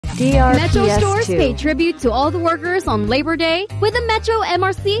Metro DRPS stores 2. pay tribute to all the workers on Labor Day with the Metro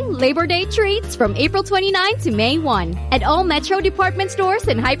MRC Labor Day treats from April 29 to May 1 at all Metro department stores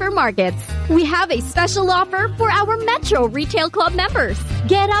and hypermarkets. We have a special offer for our Metro Retail Club members.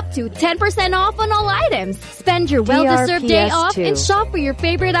 Get up to 10% off on all items. Spend your well-deserved day DRPS off 2. and shop for your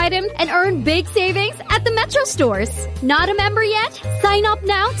favorite items and earn big savings at the Metro stores. Not a member yet? Sign up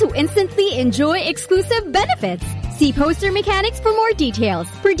now to instantly enjoy exclusive benefits. See Poster Mechanics for more details.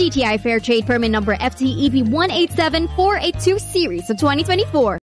 For DTI Fair Trade Permit number FTEB 187482 series of 2024.